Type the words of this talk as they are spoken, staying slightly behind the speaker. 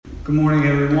Good morning,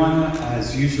 everyone.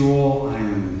 As usual, I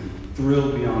am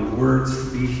thrilled beyond words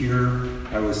to be here.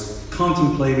 I was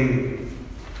contemplating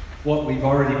what we've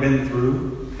already been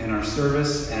through in our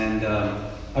service, and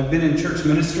I've been in church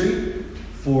ministry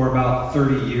for about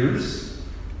 30 years.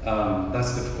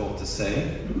 That's difficult to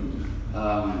say,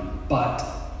 but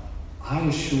I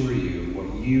assure you,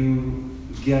 what you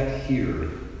get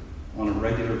here on a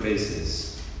regular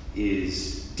basis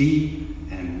is deep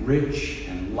and rich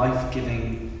and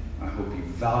life-giving. I hope you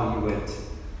value it,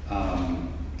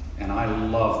 and I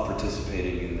love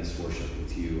participating in this worship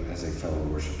with you as a fellow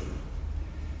worshiper.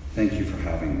 Thank you for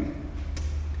having me.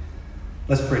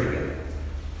 Let's pray together.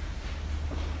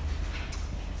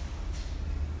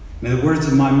 May the words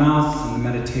of my mouth and the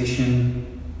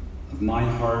meditation of my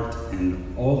heart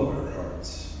and all of our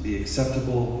hearts be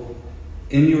acceptable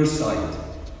in your sight,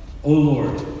 O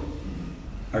Lord,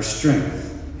 our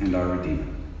strength and our Redeemer.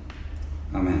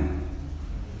 Amen.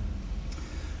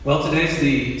 Well, today's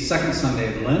the second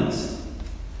Sunday of Lent.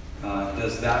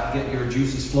 Does that get your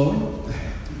juices flowing?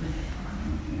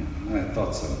 Yeah, I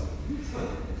thought so.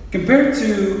 Compared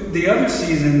to the other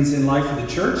seasons in life of the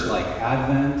church, like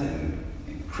Advent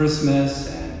and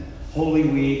Christmas and Holy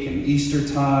Week and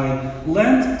Eastertide,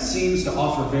 Lent seems to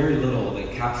offer very little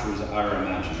that captures our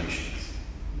imaginations.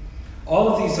 All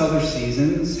of these other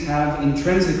seasons have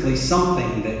intrinsically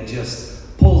something that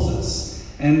just pulls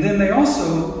us. And then they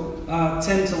also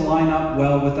tend to line up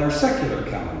well with our secular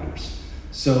calendars.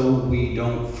 So we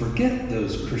don't forget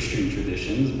those Christian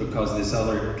traditions because this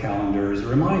other calendar is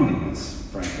reminding us,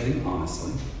 frankly,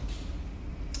 honestly.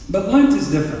 But Lent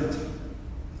is different.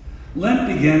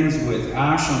 Lent begins with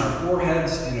ash on our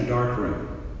foreheads in a dark room.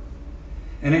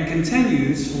 And it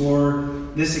continues for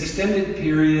this extended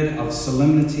period of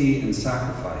solemnity and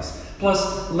sacrifice.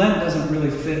 Plus, Lent doesn't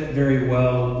really fit very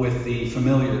well with the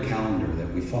familiar calendar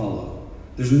that we follow.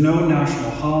 There's no national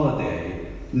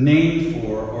holiday named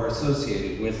for or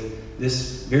associated with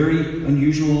this very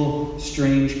unusual,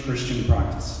 strange Christian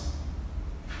practice.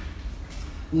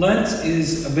 Lent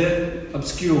is a bit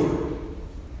obscure.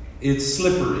 It's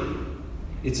slippery.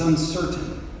 It's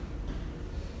uncertain.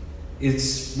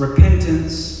 It's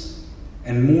repentance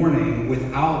and mourning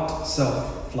without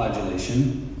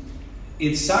self-flagellation.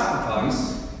 It's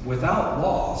sacrifice without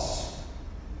loss.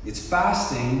 It's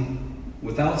fasting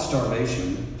without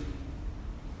starvation.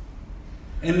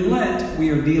 In Lent, we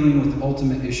are dealing with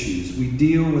ultimate issues. We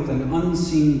deal with an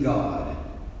unseen God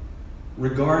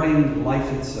regarding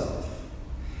life itself.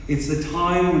 It's the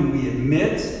time when we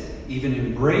admit, even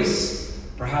embrace,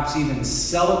 perhaps even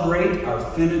celebrate our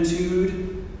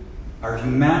finitude, our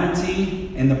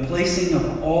humanity, and the placing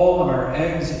of all of our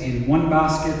eggs in one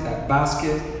basket, that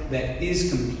basket that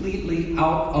is completely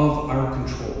out of our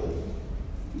control,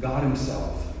 God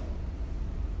Himself.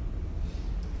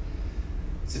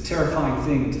 It's a terrifying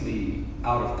thing to be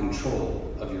out of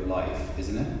control of your life,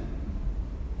 isn't it?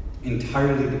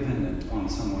 Entirely dependent on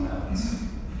someone else.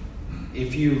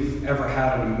 If you've ever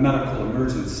had a medical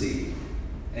emergency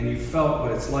and you felt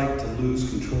what it's like to lose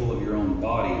control of your own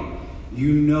body,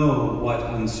 you know what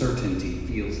uncertainty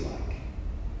feels like.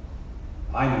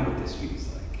 I know what this feels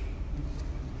like.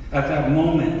 At that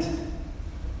moment,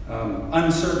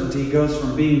 uncertainty goes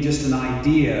from being just an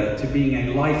idea to being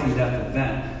a life and death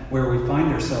event, where we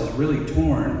find ourselves really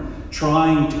torn,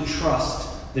 trying to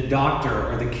trust the doctor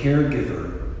or the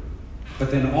caregiver, but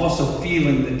then also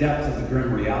feeling the depth of the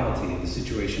grim reality of the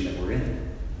situation that we're in.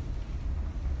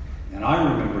 And I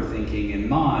remember thinking in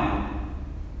mind,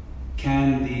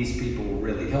 can these people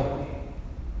really help me?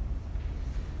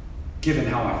 Given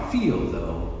how I feel,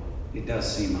 though, it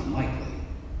does seem unlikely.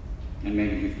 And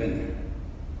maybe you've been there.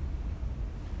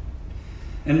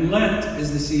 And Lent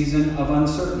is the season of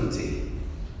uncertainty,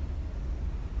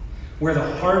 where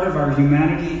the heart of our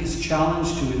humanity is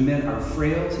challenged to admit our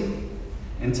frailty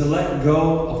and to let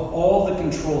go of all the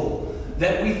control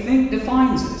that we think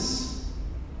defines us.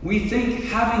 We think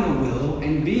having a will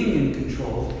and being in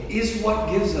control is what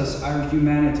gives us our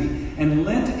humanity. And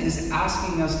Lent is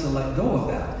asking us to let go of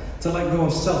that, to let go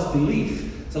of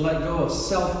self-belief, to let go of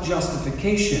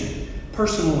self-justification,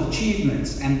 personal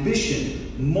achievements,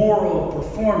 ambition, moral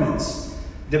performance,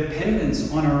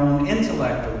 dependence on our own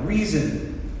intellect or reason,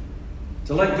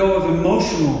 to let go of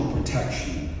emotional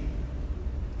protection.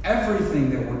 Everything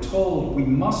that we're told we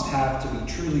must have to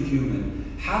be truly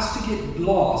human has to get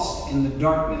lost in the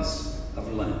darkness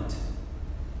of Lent.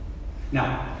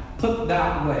 Now, put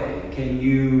that way, can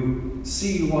you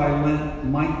see why Lent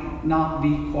might not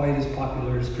be quite as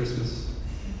popular as Christmas?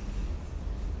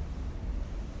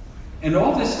 And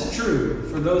all this is true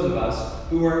for those of us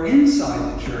who are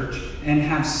inside the church and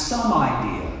have some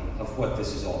idea of what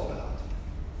this is all about.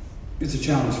 It's a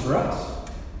challenge for us.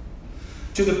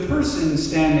 To the person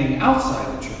standing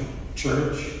outside the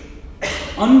church,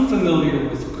 unfamiliar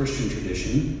with Christian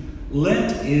tradition,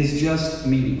 Lent is just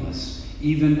meaningless,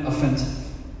 even offensive.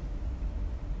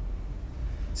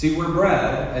 See, we're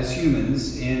bred as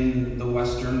humans in the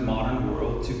Western modern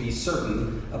world to be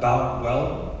certain about,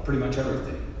 well, pretty much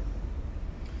everything.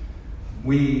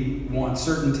 We want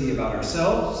certainty about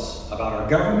ourselves, about our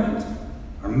government,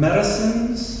 our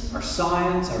medicines, our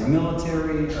science, our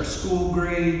military, our school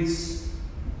grades,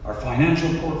 our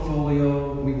financial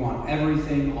portfolio. We want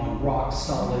everything on rock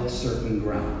solid, certain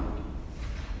ground.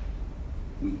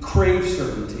 We crave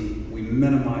certainty. We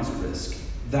minimize risk.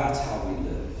 That's how we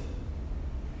live.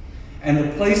 And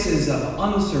the places of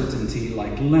uncertainty,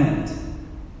 like Lent,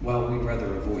 well, we'd rather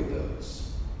avoid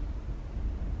those.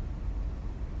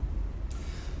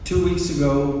 2 weeks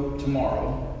ago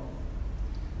tomorrow,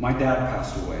 my dad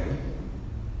passed away.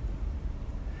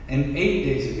 And 8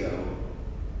 days ago,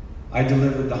 I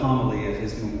delivered the homily at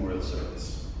his memorial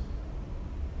service.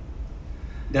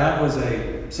 Dad was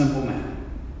a simple man.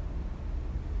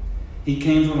 He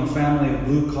came from a family of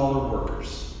blue-collar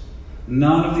workers.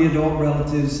 None of the adult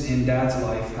relatives in Dad's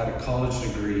life had a college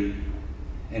degree,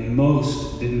 and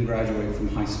most didn't graduate from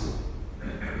high school.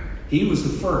 He was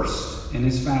the first in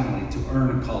his family to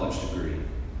earn a college degree,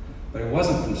 but it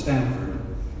wasn't from Stanford,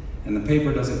 and the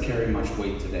paper doesn't carry much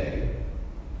weight today.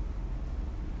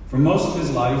 For most of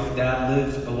his life, Dad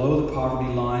lived below the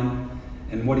poverty line,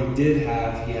 and what he did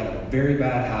have, he had a very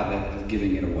bad habit of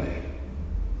giving it away.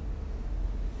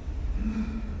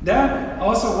 Dad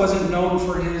also wasn't known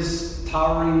for his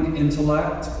towering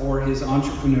intellect or his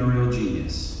entrepreneurial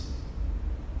genius.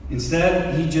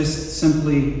 Instead, he just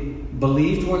simply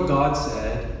believed what God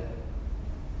said.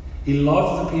 He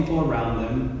loved the people around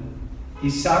him. He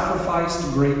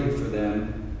sacrificed greatly for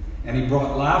them. And he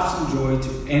brought laughs and joy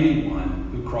to anyone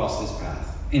who crossed his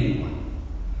path. Anyone.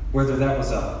 Whether that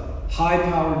was a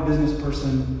high-powered business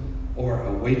person or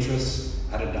a waitress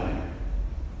at a diner.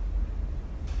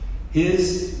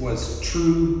 His was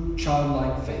true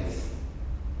childlike faith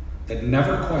that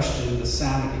never questioned the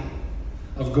sanity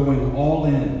of going all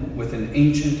in with an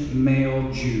ancient male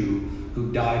Jew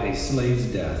who died a slave's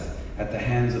death at the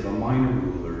hands of a minor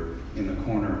ruler in the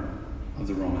corner of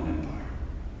the Roman Empire.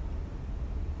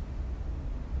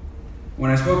 When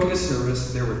I spoke at his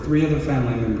service, there were 3 other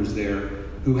family members there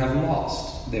who have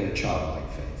lost their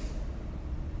childlike faith.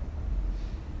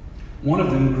 One of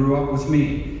them grew up with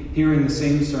me, hearing the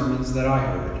same sermons that I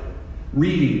heard,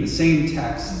 reading the same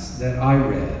texts that I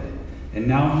read, and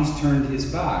now he's turned his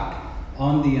back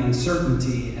on the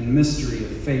uncertainty and mystery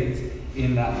of faith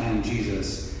in that man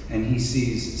Jesus, and he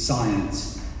sees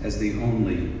science as the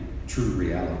only true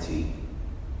reality.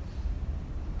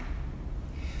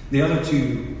 The other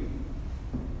 2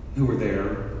 who were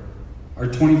there are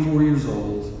 24 years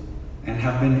old and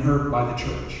have been hurt by the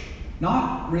church.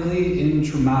 Not really in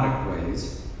traumatic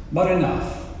ways, but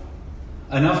enough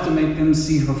to make them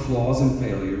see her flaws and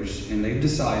failures, and they've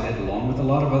decided, along with a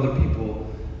lot of other people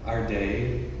our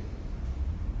day,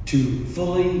 to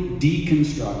fully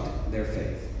deconstruct their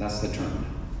faith. That's the term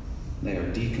now. They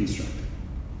are deconstructing.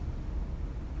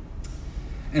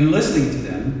 And listening to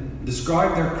them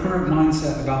describe their current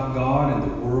mindset about God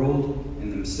and the world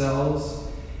and themselves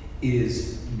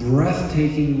is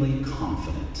breathtakingly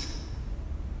confident.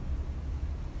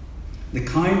 The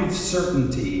kind of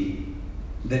certainty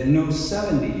that no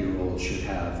 70-year-old should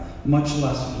have, much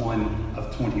less one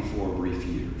of 24 brief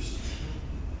years.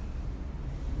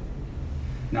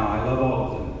 Now, I love all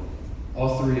of them,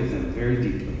 all 3 of them, very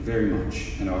deeply, very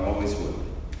much, and I always will.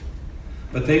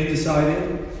 But they've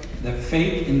decided that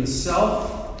faith in the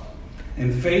self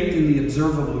and faith in the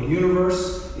observable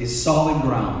universe is solid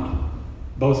ground,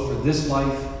 both for this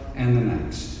life and the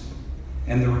next.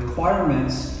 And the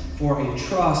requirements for a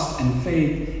trust and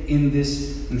faith in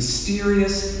this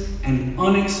mysterious and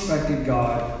unexpected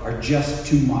God are just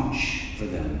too much for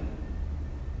them.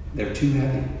 They're too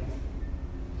heavy.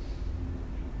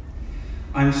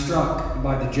 I'm struck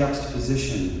by the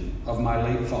juxtaposition of my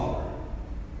late father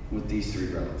with these 3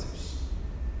 relatives.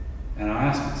 And I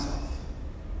ask myself,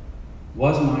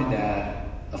 was my dad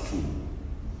a fool?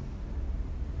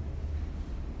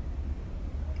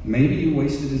 Maybe he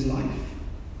wasted his life.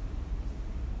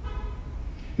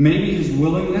 Maybe his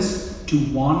willingness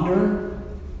to wander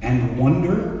and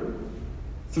wonder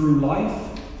through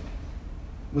life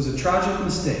was a tragic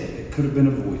mistake that could have been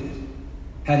avoided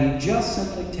had he just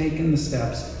simply taken the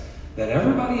steps that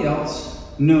everybody else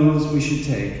knows we should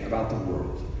take about the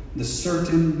world, the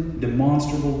certain,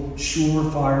 demonstrable,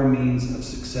 surefire means of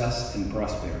success and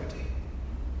prosperity.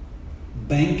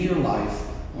 Bank your life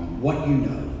on what you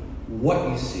know, what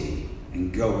you see,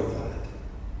 and go with that.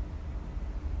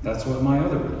 That's what my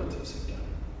other relatives have done.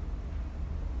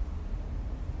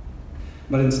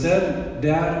 But instead,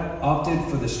 Dad opted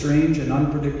for the strange and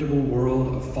unpredictable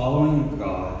world of following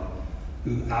God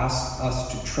who asks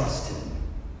us to trust him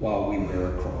while we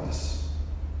wear a cross.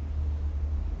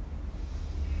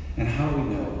 And how do we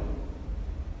know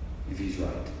if he's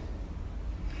right?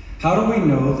 How do we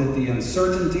know that the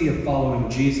uncertainty of following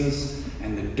Jesus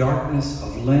and the darkness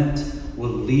of Lent will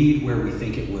lead where we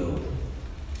think it will?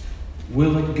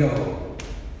 Will it go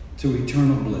to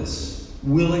eternal bliss?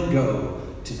 Will it go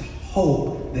to the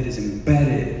hope that is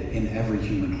embedded in every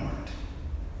human heart?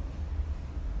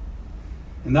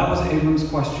 And that was Abram's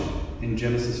question in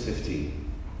Genesis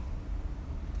 15.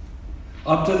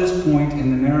 Up to this point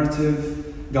in the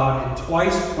narrative, God had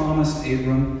twice promised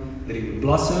Abram that he would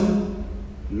bless him,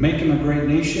 make him a great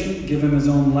nation, give him his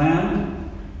own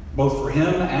land, both for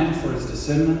him and for his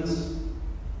descendants.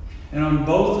 And on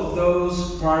both of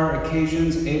those prior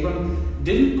occasions, Abram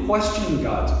didn't question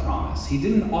God's promise. He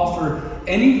didn't offer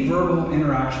any verbal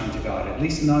interaction to God, at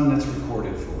least none that's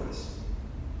recorded for us.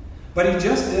 But he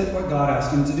just did what God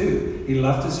asked him to do. He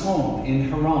left his home in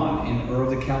Haran, in Ur of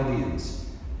the Chaldeans.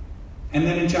 And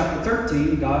then in chapter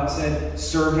 13, God said,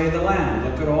 survey the land.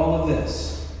 Look at all of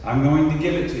this. I'm going to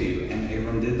give it to you. And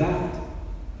Abram did that.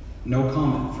 No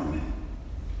comment from him.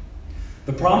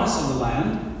 The promise of the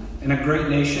land and a great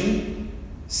nation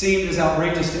seemed as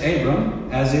outrageous to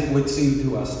Abram as it would seem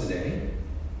to us today.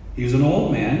 He was an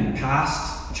old man,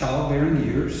 past childbearing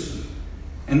years,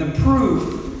 and the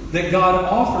proof that God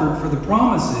offered for the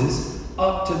promises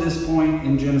up to this point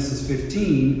in Genesis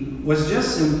 15 was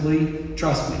just simply,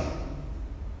 trust me.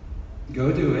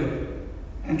 Go do it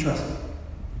and trust me.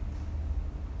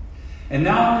 And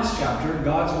now in this chapter,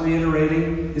 God's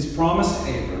reiterating his promise to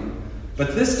Abram,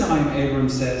 but this time Abram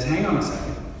says, hang on a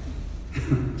second.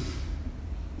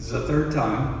 This is the third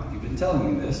time you've been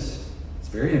telling me this. It's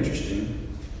very interesting.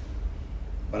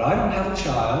 But I don't have a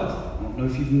child. I don't know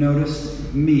if you've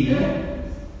noticed me,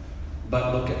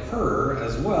 but look at her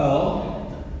as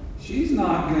well. She's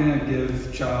not going to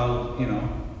give child,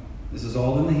 this is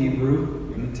all in the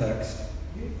Hebrew, in the text.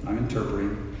 I'm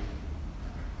interpreting.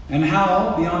 And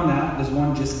how, beyond that, does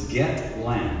one just get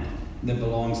land that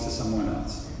belongs to someone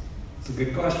else? It's a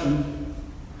good question.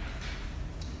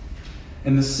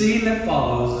 And the scene that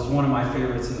follows is one of my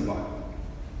favorites in the Bible.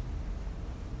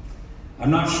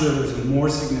 I'm not sure there's a more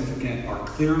significant or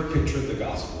clearer picture of the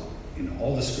gospel in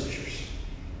all the scriptures,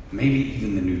 maybe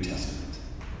even the New Testament.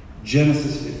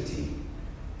 Genesis 15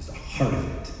 is the heart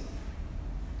of it.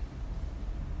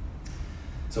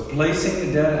 So placing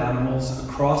the dead animals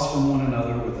across from one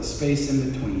another with a space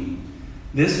in between,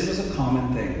 this was a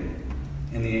common thing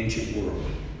in the ancient world,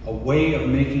 a way of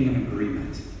making an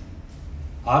agreement.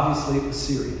 Obviously, it was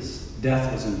serious.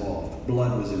 Death was involved.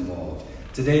 Blood was involved.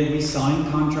 Today, we sign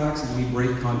contracts and we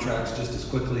break contracts just as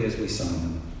quickly as we sign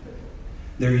them.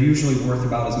 They're usually worth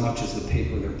about as much as the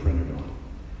paper they're printed on.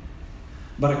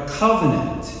 But a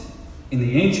covenant in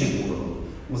the ancient world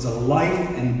was a life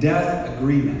and death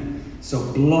agreement,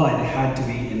 so blood had to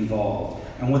be involved.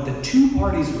 And what the two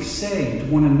parties were saying to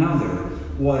one another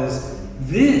was,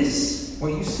 this,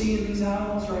 what you see in these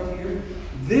animals right here,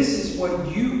 this is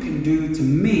what you can do to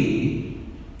me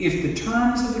if the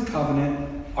terms of the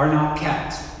covenant are not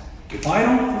kept. If I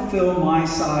don't fulfill my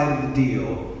side of the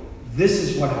deal, this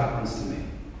is what happens to me.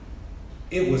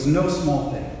 It was no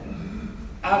small thing.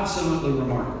 Absolutely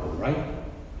remarkable, right?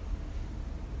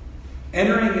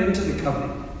 Entering into the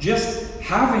covenant, just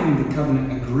having the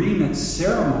covenant agreement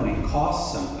ceremony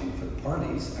cost something for the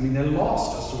parties. I mean, they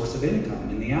lost a source of income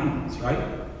in the animals, right?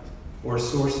 Or a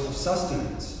source of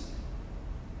sustenance.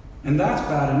 And that's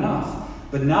bad enough.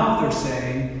 But now they're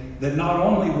saying that not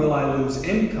only will I lose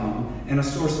income and a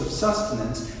source of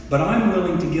sustenance, but I'm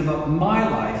willing to give up my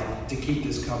life to keep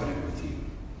this covenant with you.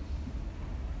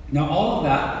 Now, all of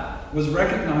that was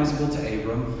recognizable to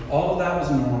Abram. All of that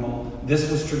was normal. This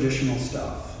was traditional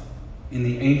stuff in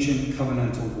the ancient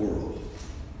covenantal world.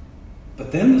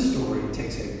 But then the story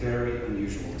takes a very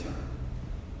unusual turn.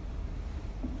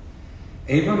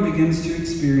 Abram begins to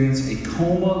experience a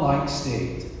coma-like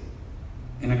state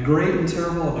in a great and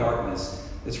terrible darkness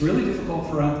that's really difficult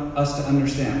for us to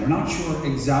understand. We're not sure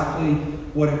exactly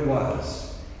what it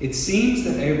was. It seems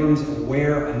that Abram's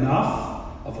aware enough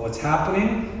of what's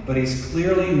happening, but he's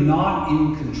clearly not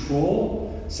in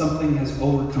control. Something has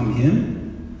overcome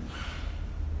him.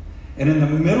 And in the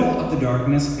middle of the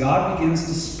darkness, God begins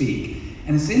to speak.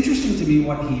 And it's interesting to me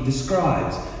what he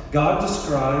describes. God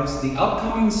describes the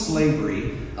upcoming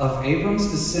slavery of Abram's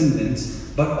descendants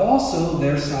but also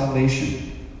their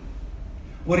salvation.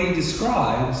 What he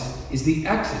describes is the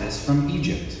Exodus from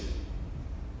Egypt.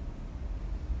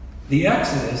 The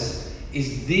Exodus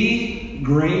is the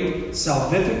great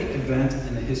salvific event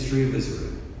in the history of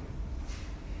Israel.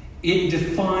 It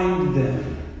defined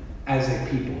them as a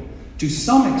people. To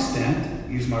some extent,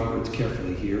 use my words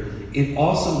carefully here, it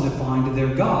also defined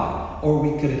their God. Or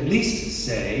we could at least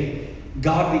say,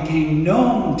 God became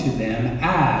known to them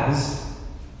as,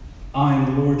 I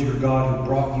am the Lord your God who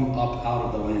brought you up out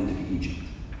of the land of Egypt.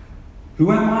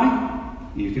 Who am I?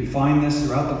 You can find this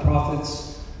throughout the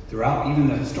prophets, throughout even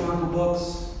the historical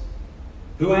books.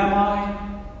 Who am I?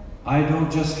 I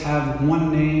don't just have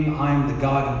one name. I am the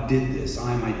God who did this.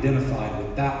 I am identified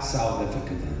with that salvific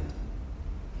event.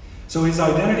 So his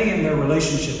identity and their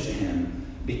relationship to him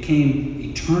became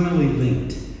eternally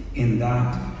linked in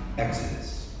that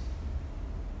Exodus.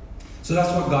 So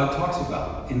that's what God talks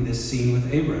about in this scene with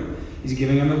Abram. He's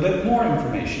giving him a bit more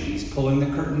information. He's pulling the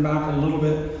curtain back a little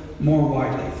bit more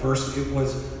widely. First it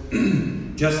was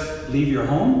just leave your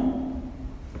home.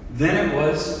 Then it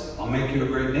was, I'll make you a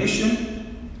great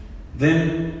nation.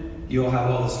 Then you'll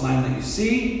have all this land that you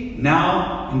see.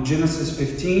 Now, in Genesis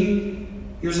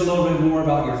 15, here's a little bit more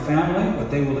about your family, what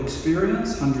they will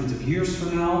experience hundreds of years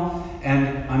from now,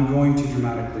 and I'm going to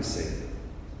dramatically save them.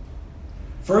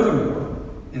 Furthermore,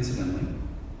 incidentally,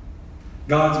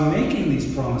 God's making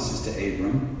these promises to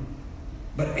Abram,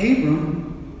 but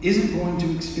Abram isn't going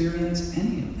to experience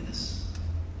any of this.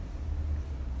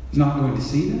 He's not going to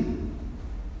see them.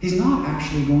 He's not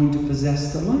actually going to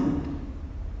possess the land.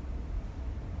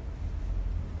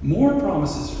 More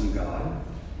promises from God,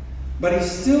 but he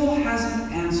still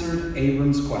hasn't answered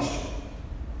Abram's question.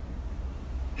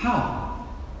 How?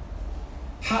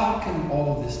 How can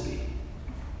all of this be?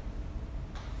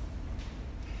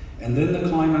 And then the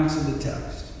climax of the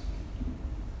text.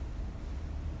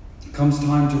 It comes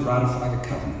time to ratify the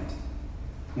covenant,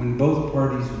 when both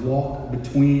parties walk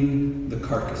between the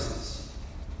carcasses.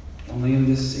 Only in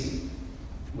this scene,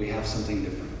 we have something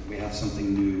different. We have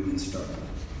something new and startling.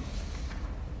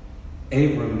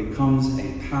 Abram becomes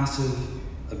a passive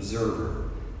observer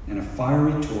and a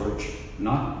fiery torch.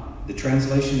 The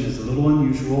translation is a little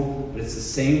unusual, but it's the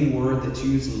same word that's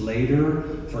used later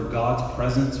for God's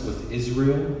presence with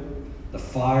Israel. The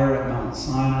fire at Mount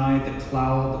Sinai, the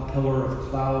cloud, the pillar of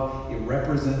cloud, it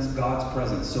represents God's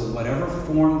presence. So whatever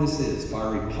form this is,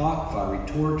 fiery pot, fiery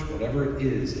torch, whatever it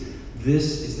is,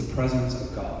 this is the presence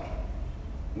of God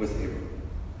with Abram.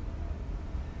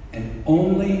 And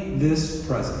only this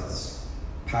presence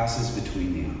passes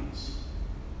between the aisles.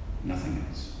 Nothing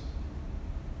else.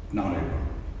 Not Abram.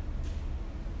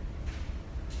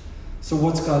 So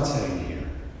what's God saying here?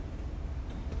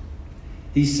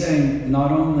 He's saying,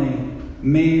 not only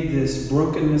may this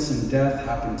brokenness and death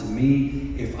happen to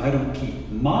me if I don't keep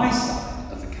my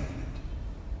side of the covenant,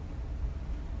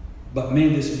 but may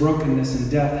this brokenness and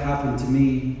death happen to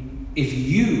me if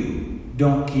you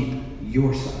don't keep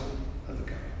your side of the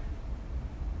covenant.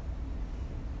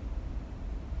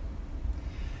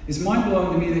 It's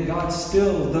mind-blowing to me that God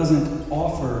still doesn't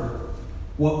offer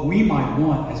what we might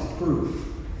want as proof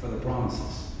for the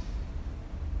promises.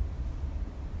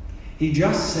 He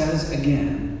just says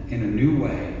again, in a new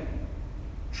way,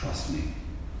 trust me.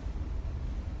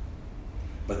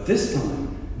 But this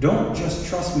time, don't just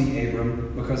trust me,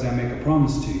 Abram, because I make a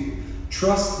promise to you.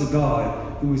 Trust the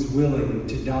God who is willing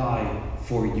to die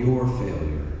for your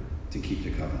failure to keep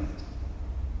the covenant.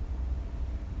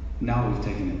 Now we've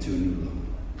taken it to a new level.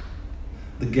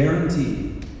 The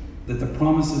guarantee that the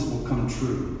promises will come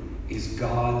true is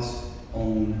God's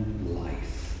own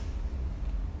life.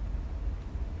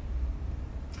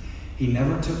 He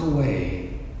never took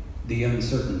away the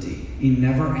uncertainty. He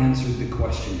never answered the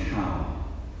question, how?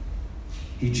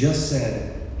 He just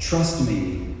said, trust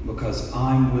me because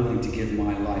I'm willing to give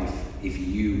my life if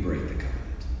you break the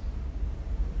covenant.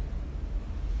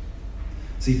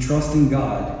 See, trusting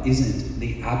God isn't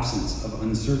the absence of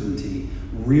uncertainty.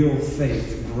 Real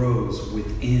faith grows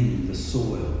within the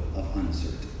soil of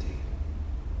uncertainty.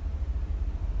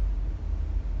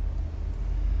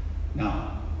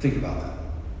 Now, think about that.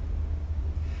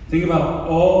 Think about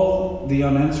all the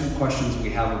unanswered questions we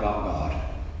have about God.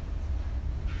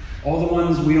 All the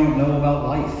ones we don't know about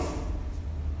life.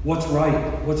 What's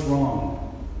right? What's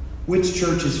wrong? Which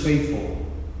church is faithful?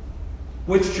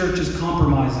 Which church is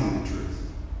compromising the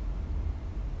truth?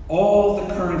 All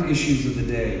the current issues of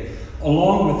the day,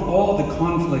 along with all the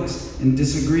conflicts and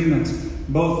disagreements,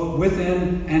 both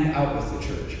within and out with the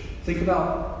church. Think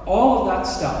about all of that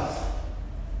stuff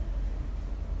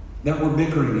that we're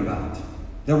bickering about,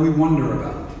 that we wonder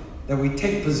about, that we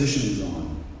take positions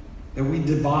on. that we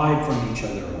divide from each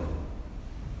other on?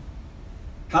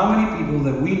 How many people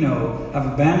that we know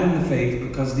have abandoned the faith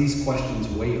because these questions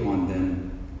weigh on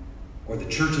them, or the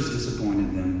church has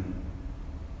disappointed them,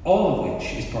 all of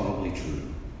which is probably true.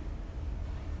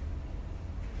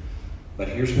 But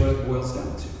here's what it boils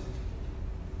down to.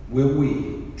 Will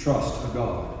we trust a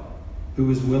God who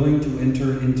is willing to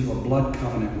enter into a blood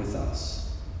covenant with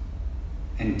us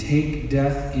and take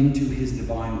death into his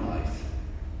divine life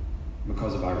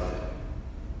because of our faith?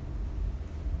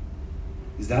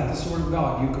 Is that the sort of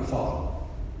God you could follow?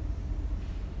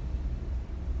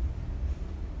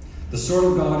 The sort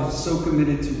of God who's so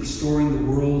committed to restoring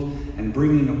the world and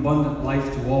bringing abundant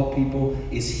life to all people,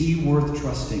 is he worth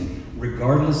trusting,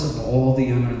 regardless of all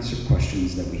the unanswered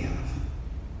questions that we have?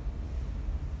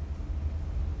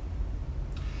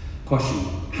 Question: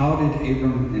 how did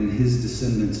Abram and his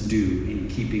descendants do in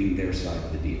keeping their side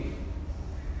of the deal?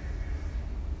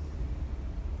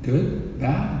 Good?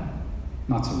 Bad?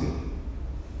 Not so good.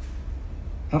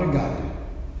 How did God do?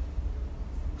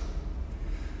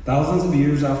 Thousands of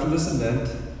years after this event,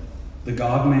 the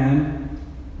God-man,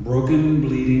 broken and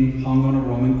bleeding, hung on a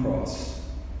Roman cross,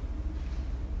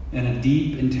 and a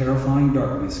deep and terrifying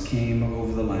darkness came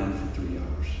over the land for 3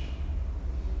 hours.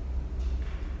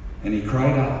 And he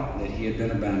cried out that he had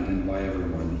been abandoned by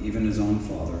everyone, even his own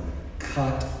father,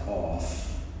 cut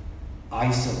off,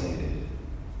 isolated,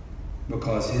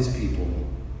 because his people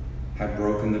had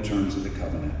broken the terms of the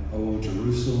covenant. Oh,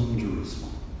 Jerusalem,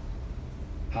 Jerusalem,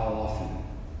 how often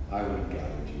I would have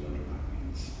gathered you under my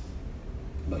wings,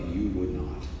 but you would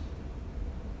not.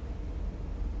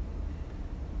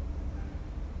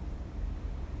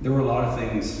 There were a lot of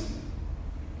things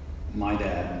my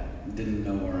dad didn't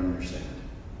know or understand.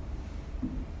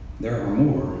 There are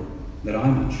more that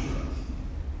I'm unsure of,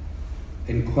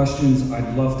 and questions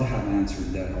I'd love to have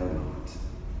answered that are not.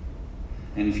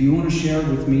 And if you want to share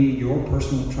with me your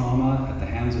personal trauma at the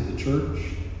hands of the church,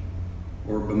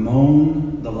 or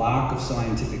bemoan the lack of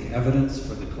scientific evidence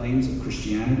for the claims of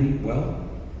Christianity, well,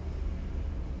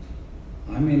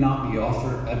 I may not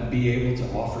be able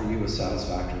to offer you a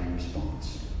satisfactory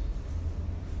response.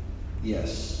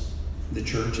 Yes, the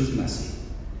church is messy,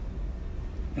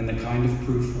 and the kind of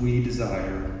proof we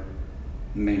desire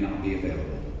may not be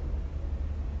available.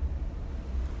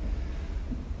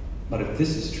 But if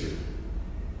this is true,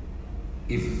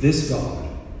 if this God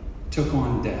took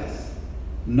on death,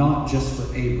 not just for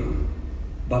Abram,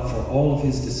 but for all of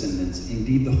his descendants,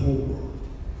 indeed the whole world,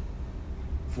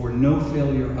 for no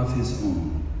failure of his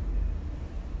own,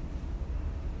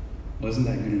 wasn't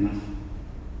that good enough?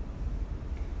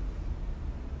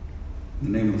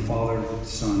 In the name of the Father,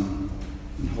 Son,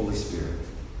 and Holy Spirit.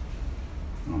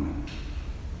 Amen.